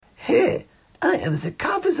Hey, I am the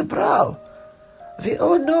Kavis Brow. We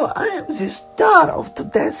all know I am the star of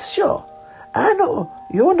today's show. I know,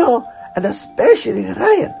 you know, and especially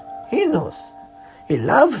Ryan. He knows. He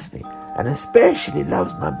loves me, and especially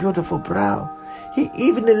loves my beautiful brow. He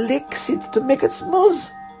even licks it to make it smooth.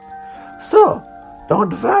 So,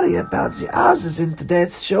 don't worry about the others in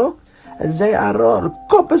today's show. They are all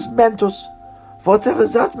copus mentos. Whatever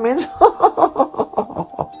that means.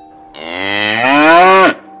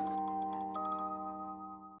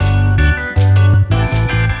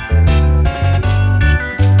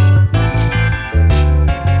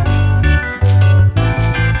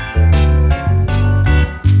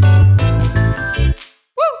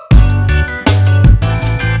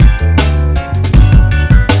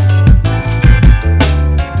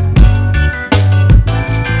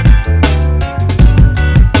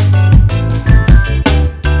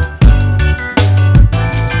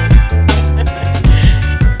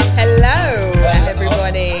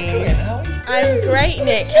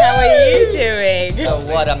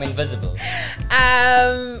 I'm invisible.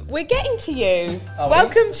 We're getting to you.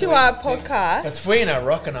 Welcome to our podcast. Between a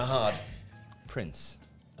Rock and a Hard. Prince.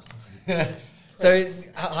 So,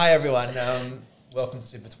 hi everyone. Welcome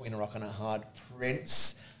to Between a Rock and a Hard,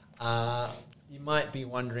 Prince. You might be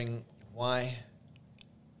wondering why.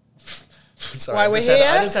 Sorry, why we're here?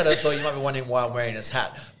 I just had a thought. You might be wondering why I'm wearing this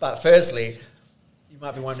hat. But firstly, you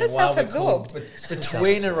might be wondering why we're called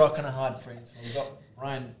Between a Rock and a Hard, Prince. We've got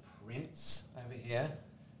Ryan Prince over here.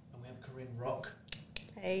 Rock.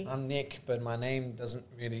 Hey. I'm Nick, but my name doesn't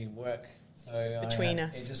really work. So it's between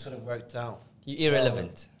us. It just sort of worked out. You're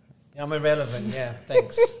irrelevant. Yeah, I'm irrelevant, yeah,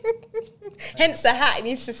 thanks. Hence the hat, it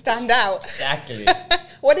needs to stand out. Exactly.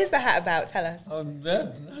 What is the hat about? Tell us.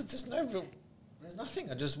 There's nothing.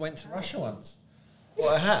 I just went to Russia once.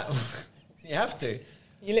 What a hat. You have to.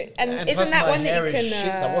 You look, and isn't plus that my one hair that you is can...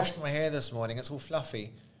 shit. I washed my hair this morning. It's all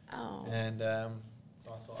fluffy. Oh. And so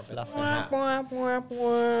I thought I'd better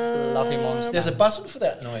Fluffy monster. There's a button for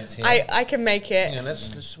that noise here. I can make it. Hang on,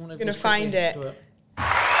 let's I'm going to find it. So So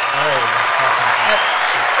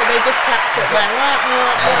they just clapped it there.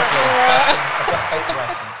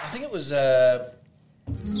 I think it was... That's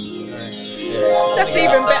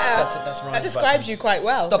even better. That's that describes you quite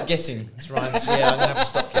well. Stop guessing. That's Ryan's. Yeah, I'm going to have to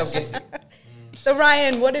stop guessing. So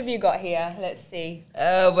Ryan, what have you got here? Let's see.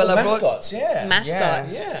 I brought mascots, yeah.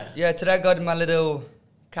 Mascots. Yeah. Today I got my little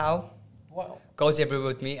cow. Wow. Goes everywhere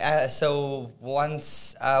with me. So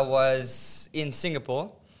once I was in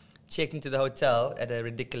Singapore, checked into the hotel at a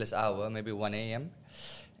ridiculous hour, maybe 1 a.m.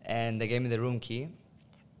 And they gave me the room key.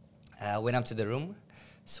 I went up to the room,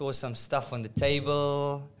 saw some stuff on the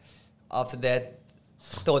table. After that,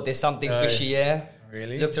 thought there's something fishy here.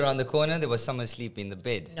 Really? Looked around the corner, there was someone sleeping in the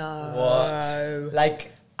bed. No. What?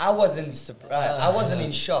 Like, I wasn't surprised. I wasn't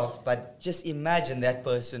in shock, but just imagine that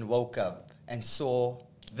person woke up and saw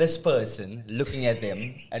this person looking at them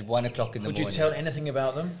at 1 o'clock in the morning. Would you tell anything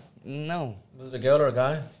about them? No. Was it a girl or a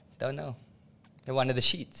guy? Don't know. They're one of the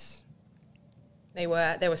sheets. They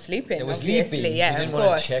were sleeping. They were obviously. sleeping. Yeah, You didn't of want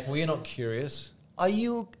course. to check. Were you not curious? Are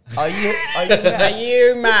you Are mad?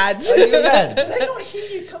 you mad? Are you mad? Did they not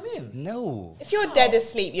hear you come in? No. If you're dead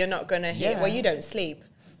asleep, you're not going to hear. Yeah. Well, you don't sleep.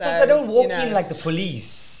 Because I don't walk in like the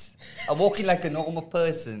police. I walk in like a normal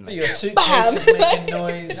person. Your suitcase is making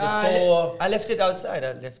noise, the door. I left it outside.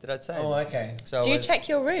 Oh, okay. So do you check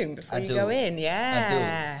your room before I you do. go in?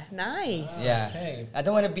 Yeah. I Nice. Yeah. Okay. I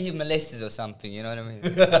don't want to be molested or something, you know what I mean?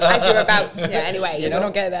 As you're about... Yeah, anyway, you're going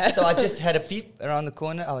to get there. So I just had a peep around the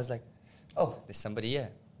corner. I was like, oh, there's somebody here.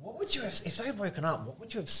 What would you have... If they had woken up, what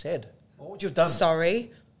would you have said? What would you have done?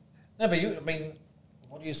 Sorry. No, but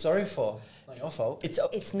what are you sorry for? Not your fault.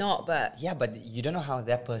 It's not, but... Yeah, but you don't know how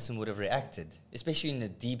that person would have reacted, especially in a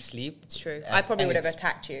deep sleep. It's true. I probably would have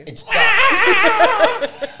attacked you. It's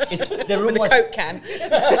the room With a was Coke can.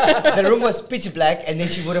 the room was pitch black, and then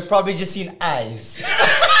she would have probably just seen eyes.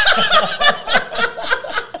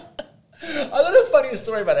 I got a funny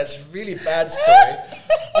story about that. It's a really bad story.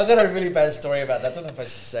 I got a really bad story about that. I don't know if I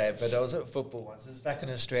should say it, but I was at football once. It was back in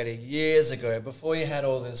Australia years ago, before you had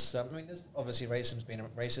all this. There's obviously racism's been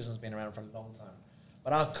around for a long time,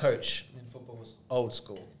 but our coach in football was old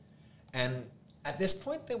school, and at this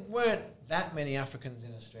point there weren't that many Africans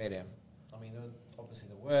in Australia. Obviously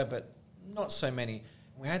there were, but not so many.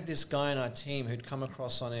 We had this guy on our team who'd come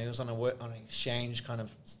across he was on an exchange kind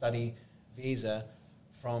of study visa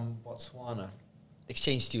from Botswana.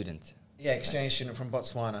 Exchange student. Yeah, exchange student from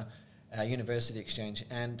Botswana, university exchange.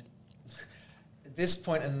 And at this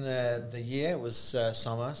point in the year, it was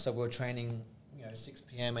summer, so we were training 6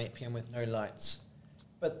 p.m., 8 p.m. with no lights.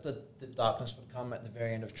 But the darkness would come at the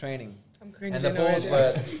very end of training. I'm cringing and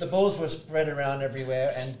the balls were spread around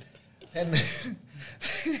everywhere, and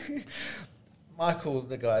Michael,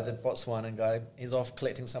 the Botswanan guy, is off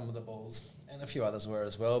collecting some of the balls, and a few others were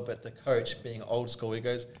as well. But the coach, being old school, he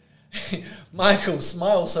goes, "Michael,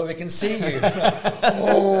 smile so we can see you."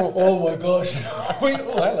 oh my gosh!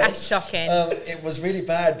 That's shocking. It was really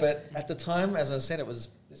bad, but at the time, as I said,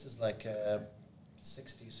 this is like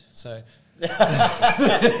 60s. So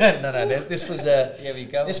no, this was Here we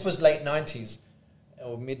go. This was late 90s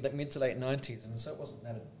or mid to late 90s, and so it wasn't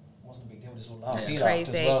a big deal. We just all laughed. He laughed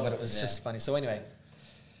as well, but it was just funny. So anyway.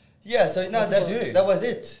 Yeah, so no, What did you do? that was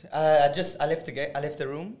it. I left the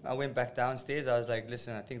room. I went back downstairs. I was like,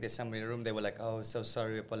 listen, I think there's somebody in the room. They were like, oh, so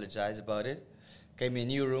sorry, apologize about it. Gave me a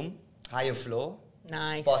new room, higher floor.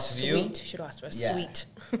 Nice. Boss view. Sweet. Should ask for a Yeah. sweet.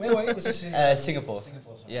 Wait, was this Singapore.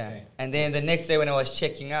 Singapore, sorry, Yeah. okay. And then the next day when I was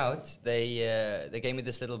checking out, they gave me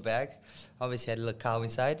this little bag. Obviously had a little cow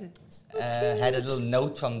inside. Had a little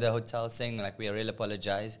note from the hotel saying like, we really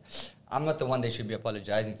apologize. I'm not the one they should be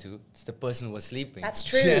apologizing to. It's the person who was sleeping. That's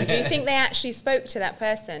true. Do you think they actually spoke to that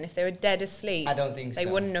person if they were dead asleep? I don't think they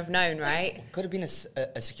so. wouldn't have known, right? Could have been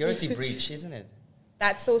a security breach, isn't it?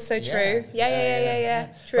 That's also Yeah. true. Yeah.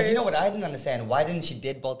 True. But you know what I didn't understand? Why didn't she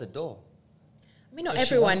deadbolt the door? I mean, not Well,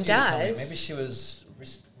 she everyone wanted you to come in. does. Maybe she was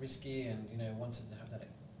risky and wanted to have that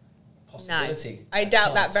No, possibility. I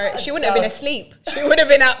doubt that very. I She wouldn't have been doubt- asleep. She would have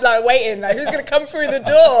been up like waiting. Like, who's going to come through the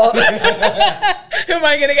door? Who am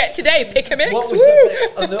I going to get today? Pick a mix. What would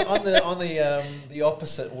Woo! on the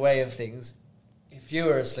opposite way of things? If you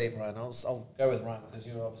were asleep, Ryan, I'll go with Ryan because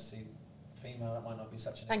you're obviously female. It might not be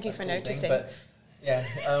such an Thank you for cool noticing. thing, but yeah,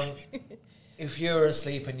 if you were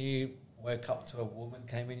asleep and you woke up to a woman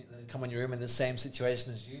come in your room in the same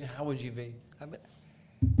situation as you, how would you be?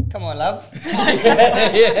 Come on, love.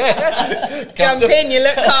 Jump in, you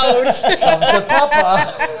look cold. Come to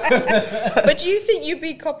Papa. But do you think you'd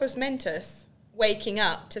be Coppus Mentis waking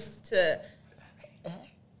up to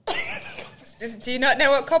do you not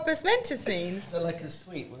know what Coppus Mentis means? So like a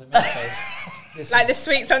sweet with a Mentos. Like the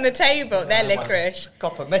sweets on the table, they're licorice.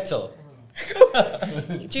 Copper metal.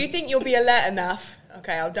 Do you think you'll be alert enough?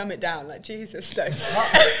 Okay, I'll dumb it down. Like Jesus, though.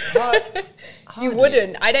 You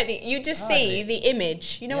wouldn't. I don't think. You just see the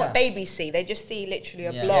image. You know what Yeah. babies see? They just see literally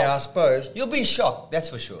a Yeah. blob. Yeah, I suppose. You'll be in shock, that's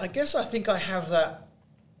for sure. I guess I think I have that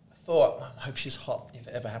thought. I hope she's hot if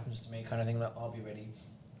it ever happens to me, kind of thing. That I'll be ready.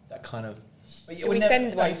 That kind of. But you Should would we never- send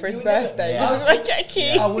one like, for his you would never- birthday? Yeah. Just like get a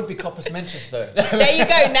key. I would be Coppus Mentis though. There you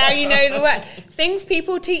go. Now you know the word. Things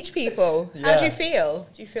people teach people. How do Yeah. you feel?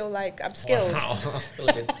 Do you feel like upskilled? Wow. I feel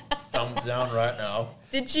a bit dumbed down right now.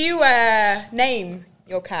 Did you name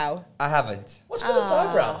your cow? I haven't. What's with its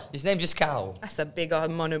eyebrow? His name's just Cow. That's a big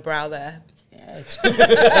old monobrow there. Yeah,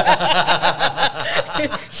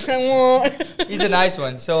 he's a nice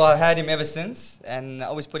one. So I've had him ever since, and I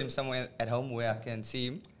always put him somewhere at home where I can see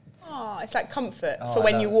him. Oh, it's like comfort Oh, for I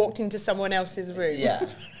when love you it. walked into someone else's room. Yeah.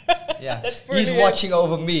 Yeah. That's He's brilliant. watching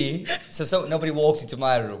over me, so nobody walks into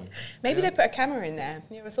my room. Maybe they put a camera in there.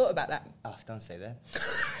 You ever thought about that? Oh, don't say that.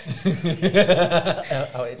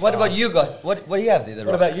 It's What about us. you got? What do you have there? The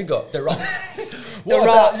What Rock? about you got? The Rock. The What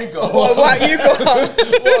Rock. about you got? What about you got?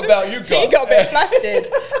 What about you He got a bit flustered.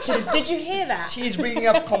 Did you hear that? She's bringing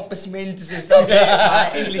up compass mentis and stuff.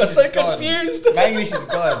 My English I'm is so gone. confused. My English is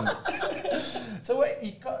gone. So wait,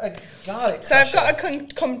 you got a garlic. So I've got crusher. a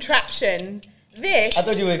contraption. This. I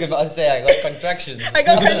thought you were going to say I got contractions. I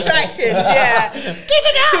got contractions, yeah. Get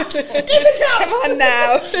it out! Get it out! Come on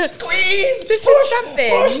now. Squeeze. This is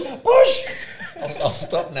something. Push. I'll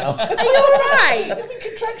stop now. Are you alright? I'm in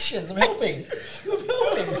contractions. I'm helping. I'm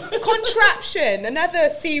helping. Contraption, another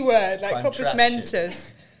C word, like corpus Contraption.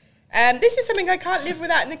 mentis. This is something I can't live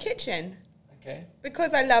without in the kitchen. Okay.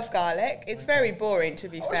 Because I love garlic. It's very boring, to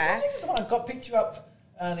be I was fair. wondering the one I got picked you up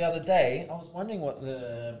the other day. I was wondering what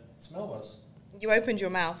the smell was. You opened your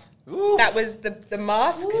mouth. Oof. That was the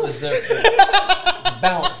mask. It was the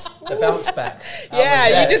bounce back.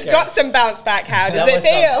 Yeah, you just got some bounce back. How does it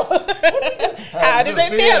feel? How does it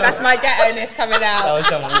feel? That's my ghetto-ness coming That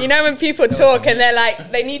was out. some- You know when people talk and they're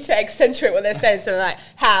like, they need to accentuate what they're saying. So they're like,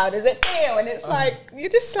 how does it feel? And it's like, you're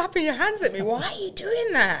just slapping your hands at me. Why are you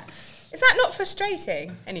doing that? Is that not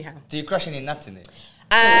frustrating? Anyhow. Do you crush any nuts in it?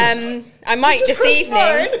 I might Just this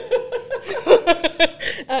crossed evening.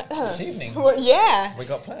 This evening. Well, yeah. We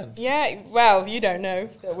got plans. Yeah, well, you don't know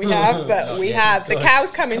that we have, but we have. The Good.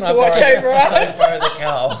 cow's coming Can to I watch borrow- over Can I us. borrow the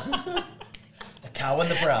cow? The cow and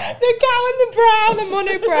the brow. The cow and the brow, the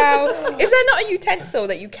monobrow. Is there not a utensil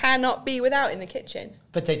that you cannot be without in the kitchen?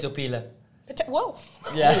 Potato peeler. Whoa,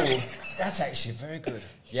 Yeah. Ooh, that's actually very good.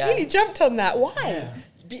 Yeah. really jumped on that. Why?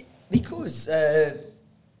 Because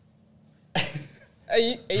Are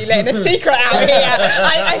you letting a secret out here?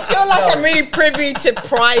 I feel like I'm really privy to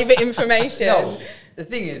private information. No, the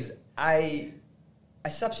thing is, I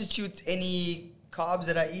substitute any carbs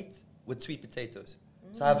that I eat with sweet potatoes.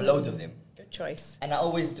 So I have loads of them. Good choice. And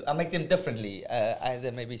I make them differently.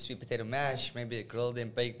 Either maybe sweet potato mash, maybe I grill them,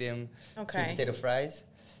 bake them, Okay. sweet potato fries.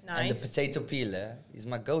 And Nice. the potato peeler is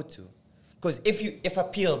my go-to. Because if I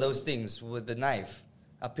peel those things with the knife,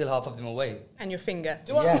 I peel half of them away. And your finger.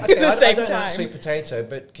 Do I? Yeah. Okay, At the I same don't time. like sweet potato,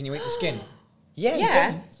 but can you eat the skin? Yeah, you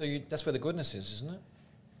Yeah. can. So that's where the goodness is, isn't it?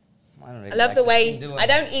 I don't really I love like the way skin, do I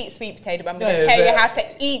don't eat sweet potato, but I'm going No, to tell you but- how to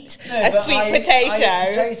eat No, a but sweet I potato. eat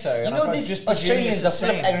potato. You and know, I these just presume Australians it's are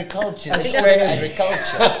the full of same. agriculture. I They swear. swear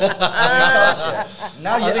agriculture.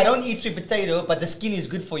 Now I don't eat sweet potato, but the skin is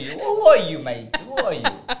good for you. Who are you, mate? Who are you?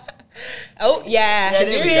 Oh, yeah. Yeah, Can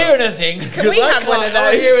there you we hear go. anything? Can we have one of All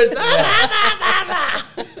I those? hear is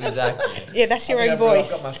Exactly. Yeah, that's your own I've voice.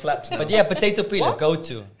 got my flaps now. But yeah, potato peeler, What?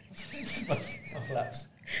 go-to. my flaps.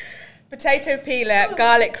 Potato peeler,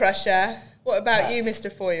 garlic crusher. What about you,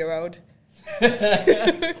 Mr. 4-year-old?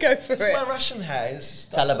 Go for It's my it. Russian hair. It's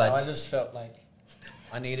stuff that Talabat. I just felt like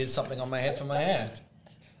I needed something on my head for my hair.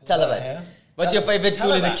 Talabat. Yeah. What's your favorite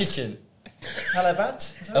tool in the Talabat. kitchen?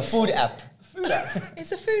 Talabat? Is that A what food it's app. called? Food app.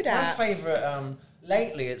 It's a food My app. favourite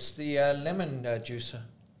lately, it's the lemon juicer.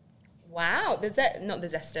 Wow. Not the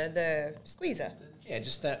zester, the squeezer. Yeah,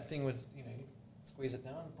 just that thing with, squeeze it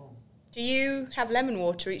down. Boom. Do you have lemon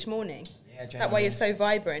water each morning? Yeah, Is that why you're so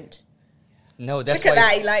vibrant? No, that's Look at why.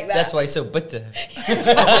 that, he like that. That's why it's so bitter. He eats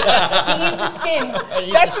the skin.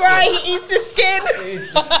 That's why he eats the skin.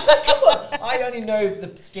 Come on. I only know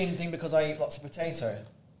the skin thing because I eat lots of potato.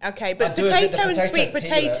 Okay, I but do a bit- potato the and sweet peeler.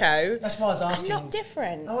 potato That's why I was are asking. not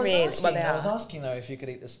different, I was really. asking. Well, they I was are. asking though if you could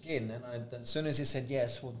eat the skin, and as soon as he said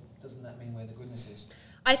yes, well, doesn't that mean where the goodness is?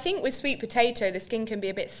 I think with sweet potato, the skin can be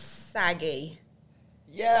a bit saggy.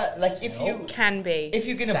 Yeah, like if you're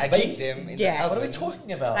gonna Saggy? bake them in Yeah. the What are we oven.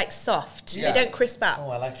 talking about? Like soft. Yeah. They don't crisp up. Oh,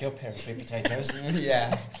 I like your pair of sweet potatoes.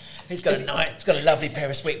 Yeah. He's got a lovely pair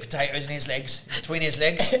of sweet potatoes in his legs, between his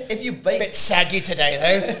legs. If you A bake bit saggy today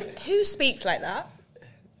though. Who speaks like that?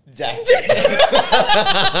 exactly.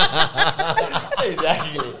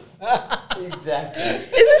 Exactly. Exactly. Is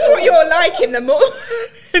this what you're like in the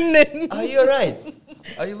morning? Are you alright?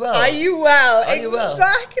 Are you well? Are you well? Are you well?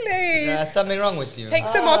 Exactly. Something wrong with you? Take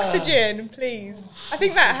some oxygen, please. I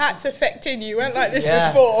think that hat's affecting you. You weren't like this Yeah.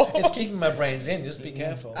 before. It's keeping my brains in. Just be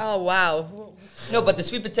careful. Oh, wow. No, but the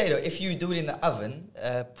sweet potato, if you do it in the oven,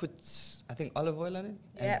 put I think olive oil on it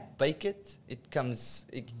and Yeah. bake it. It gets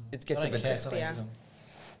I a don't bit care. better. Yeah.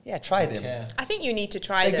 Yeah, try them. Yeah. I think you need to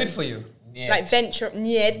try They're them. good for you. Like venture,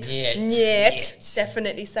 niet, Niet.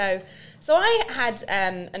 definitely so. So I had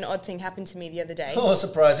an odd thing happen to me the other day. Oh,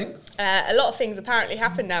 surprising. A lot of things apparently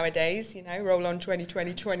happen nowadays, roll on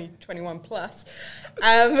 2020, 2021 plus.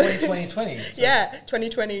 2020. Yeah,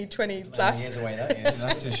 2020, 20 Years plus. away, that is.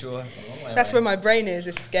 Not too sure. That's where my brain is.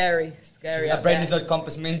 It's scary. Scary. My up brain there. is not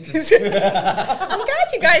compass mentis. I'm glad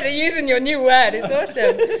you guys are using your new word. It's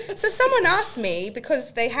awesome. So someone asked me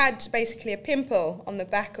because they had basically a pimple on the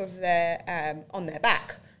back of their on their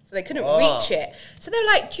back, so they couldn't reach it. So they were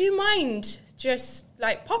like, "Do you mind just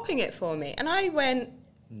like popping it for me?" And I went,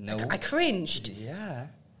 No. I cringed. Yeah.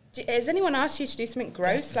 Has anyone asked you to do something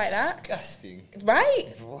gross like that? Disgusting. Right?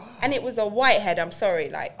 And it was a whitehead. I'm sorry.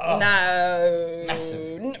 Like no.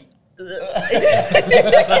 Massive.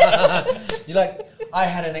 You're like, I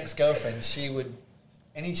had an ex-girlfriend. She would,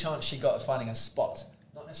 any chance she got of finding a spot,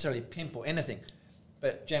 not necessarily a pimple, anything,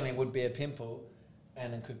 but generally would be a pimple,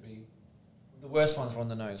 and it could be, the worst ones were on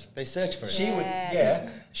the nose. They search for it. She would, Yeah.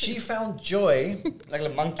 she found joy, Like a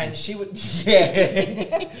monkey. and she would,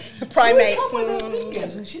 yeah. Primates. She would come with her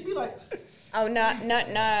fingers, and she'd be like, Oh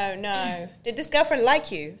no. Did this girlfriend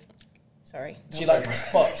like you? Sorry. she liked my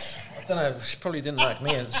spots. I don't know, she probably didn't like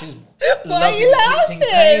me, and she's Why are you inflicting laughing?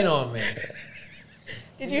 pain on me.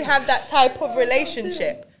 Did you have that type of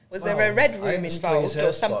relationship? Was there a Well, red I room didn't involved squeeze her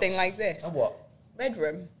or something spots. like this? A what? Red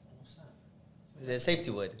room. Is it a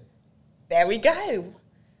safety word? There we go.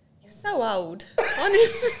 You're so old.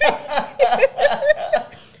 Honestly.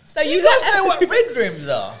 So You guys know what red rooms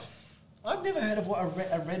are? I've never heard of what a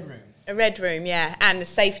red room. a red room, yeah, and a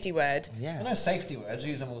safety word. I Yeah. know safety words. I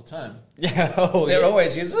use them all the time. Yeah. Oh, They're yeah.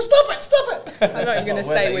 always used. Stop it! Stop it! I'm not even going to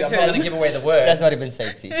say with I'm not going to whom. give away the word. That's not even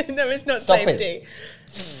safety. No, it's not Stop it. safety.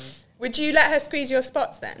 Would you let her squeeze your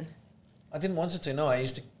spots then? I didn't want her to. No, I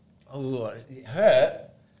used to. Oh, it hurt.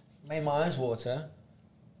 Made my eyes water.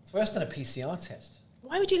 It's worse than a PCR test.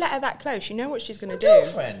 Why would you let her that close? You know what she's going to My do.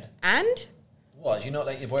 girlfriend. And What? You not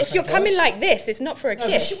let your boyfriend? if you're coming like this, it's not for a No, but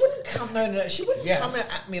kiss. she wouldn't come. No, she wouldn't come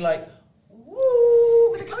at me like,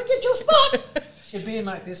 your spot. She'd be in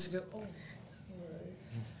like this and go, oh.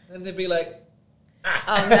 Then they'd be like,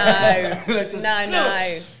 Oh no, Just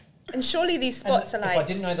no. And surely these spots are like. if I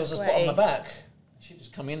didn't know there was a spot on my sweaty. back, she'd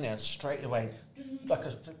just come in there straight away, like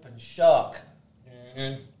a flipping shark.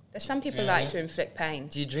 There's some people like to inflict pain.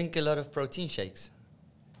 Do you drink a lot of protein shakes?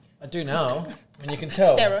 I do now. I mean, you can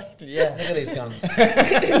tell. Steroids. Yeah. Look at these guns. Look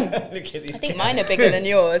at these. I think mine are bigger than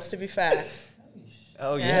yours, to be fair.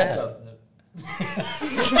 Oh Yeah.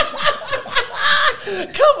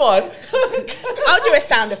 Come on. I'll do a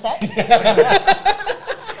sound effect.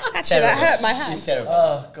 Actually, that hurt my hand. Terrible.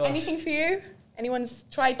 Oh, gosh. Anything for you? Anyone's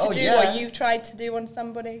tried to Oh, do yeah. or you've tried to do on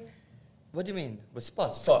somebody? What do you mean? With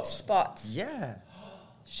spots? Spots. Spots. Yeah.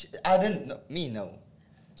 I didn't know. Me, no.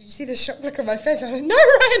 Did you see the shocked look on my face? I was like, no,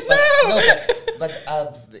 Ryan, no!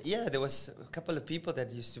 But yeah, there was a couple of people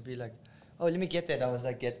that used to be like, oh, let me get that. I was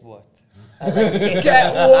like, get what? I was like,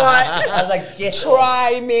 Get what? I was like, get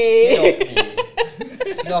Try me. Get off me.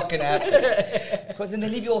 It's not going to happen. Because then they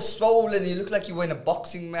leave you all swollen. You look like you were in a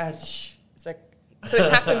boxing match. It's like, So it's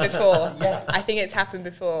happened before. Yeah. I think it's happened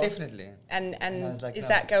before. definitely. And I was like, is no.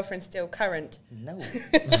 that girlfriend still current? No.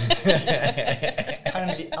 It's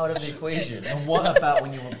currently out of the equation. And what about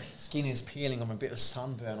when your skin is peeling from a bit of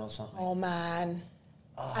sunburn or something? Oh man,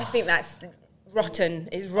 I think that's rotten.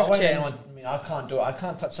 It's I won't rotten. let anyone, I mean, I can't do it. I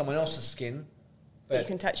can't touch someone else's skin. But you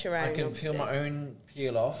can touch your own. I can obviously. peel my own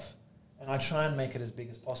peel off. And I try and make it as big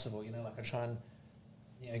as possible. You know, like I try and,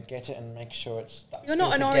 get it and make sure it's You're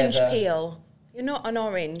not an still orange together. peel. You're not an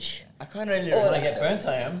orange. I can't really When I relate get though. burnt,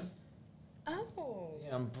 I am. Oh.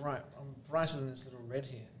 Yeah, I'm bright. I'm brighter than this little red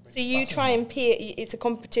here. So you try and peel. It's a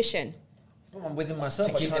competition. Well, I'm within myself.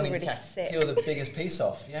 To I keep try them and Really intact. sick. peel the biggest piece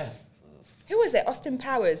off. Yeah. Who was it? Austin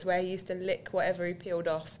Powers, where he used to lick whatever he peeled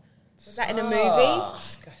off. Was that in a movie?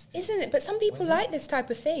 Disgusting. Isn't it? But some people like this type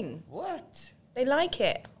of thing. What? They like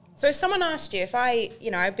it. So if someone asked you, if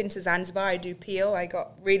I've been to Zanzibar, I do peel, I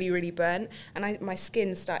got really, really burnt, and my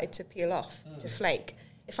skin started to peel off, to flake.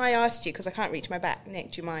 If I asked you, because I can't reach my back,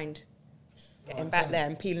 Nick, do you mind getting back there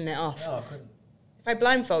and peeling it off? No, I couldn't. If I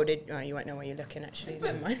blindfolded, you won't know where you're looking, actually.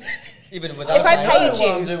 Never mind. Even without If I blind- paid I know what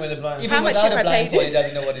you- I'm doing with the blind. Even How much without if a I paid blindfold, you? he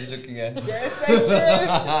doesn't know what he's looking at. Yes, so true. Look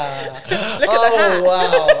at the hat. Oh,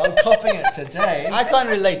 wow. I'm copying it today. I can't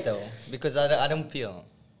relate though, because I don't peel.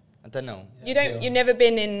 I don't know. You've never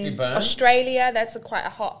been You in burn? Australia? That's quite a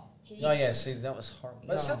hot heat. Oh, yeah, see, that was horrible.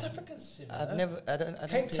 But No. South Africa's similar. I don't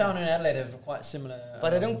Cape peel. Town and Adelaide have quite similar.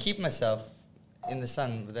 But I don't keep myself in the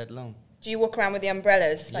sun for that long. Do you walk around with the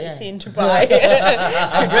umbrellas like Yeah. you see in Dubai?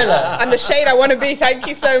 Umbrella. I'm the shade I want to be, thank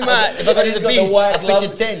you so much. If I go to He's the got the beach, white I pitch glove.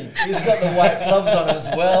 a tent. He's got the white gloves on as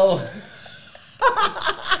well.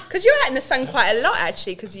 Because you're out in the sun quite a lot,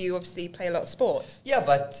 actually, because you obviously play a lot of sports. Yeah,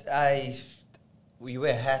 but we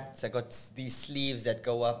wear hats. I got these sleeves that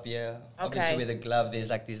go up here. Obviously, Okay. with a glove, there's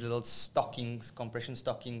like these little stockings, compression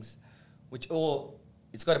stockings,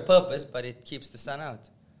 it's got a purpose, but it keeps the sun out.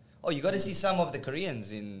 Oh, you got to see some of the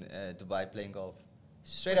Koreans in Dubai playing golf.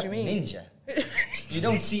 Straight What up do you mean? ninja. You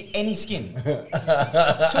don't see any skin. 2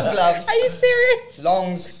 gloves. Are you serious?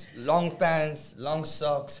 Long pants, long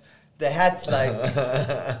socks. The hat's like.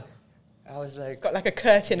 I was like, It's got like a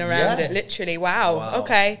curtain around Yeah. it, literally. Wow. Wow.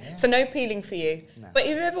 Okay. Yeah. So no peeling for you. No. But if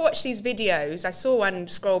you ever watched these videos, I saw one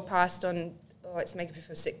scroll past on, it's making me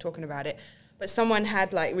feel sick talking about it, but someone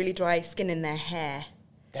had like really dry skin in their hair.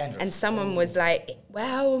 dandruff. And someone was like,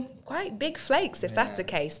 well, quite big flakes if that's Yeah. the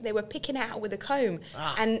case. They were picking it out with a comb.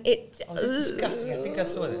 And it... Oh, that's disgusting. I think I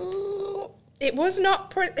saw that. It was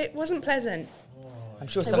not... it wasn't pleasant. I'm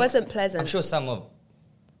sure It wasn't pleasant. I'm sure some of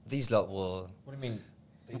these lot will. What do you mean?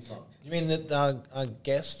 These lot? You mean our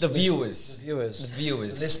guests? The viewers. The viewers. The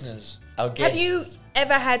viewers. The listeners. Our guests. Have you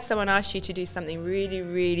ever had someone ask you to do something really,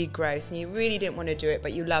 really gross and you really didn't want to do it,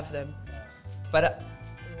 but you love them? But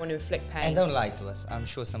You want to inflict pain? and don't lie to us. I'm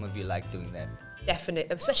sure some of you like doing that.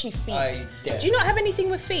 Definitely, especially feet. I Do you not have anything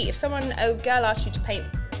with feet? If a girl asked you to paint,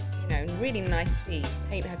 really nice feet,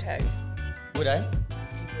 paint her toes. Would I?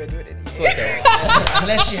 You would, wouldn't Of you? course I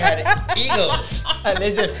Unless you had eagles. would.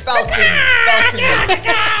 Unless they're falcon.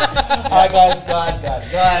 All right,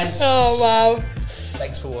 guys. Oh, wow.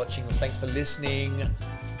 Thanks for watching us. Thanks for listening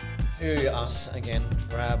to us again.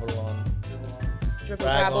 Drabble on. Dribble, Drag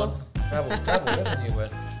drabble. on. Drabble. That's a new word.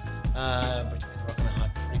 Between the Rock and the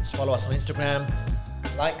Hard Prince. Follow us on Instagram.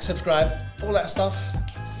 Like, subscribe, all that stuff.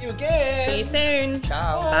 See you again. See you soon.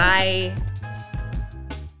 Ciao. Bye.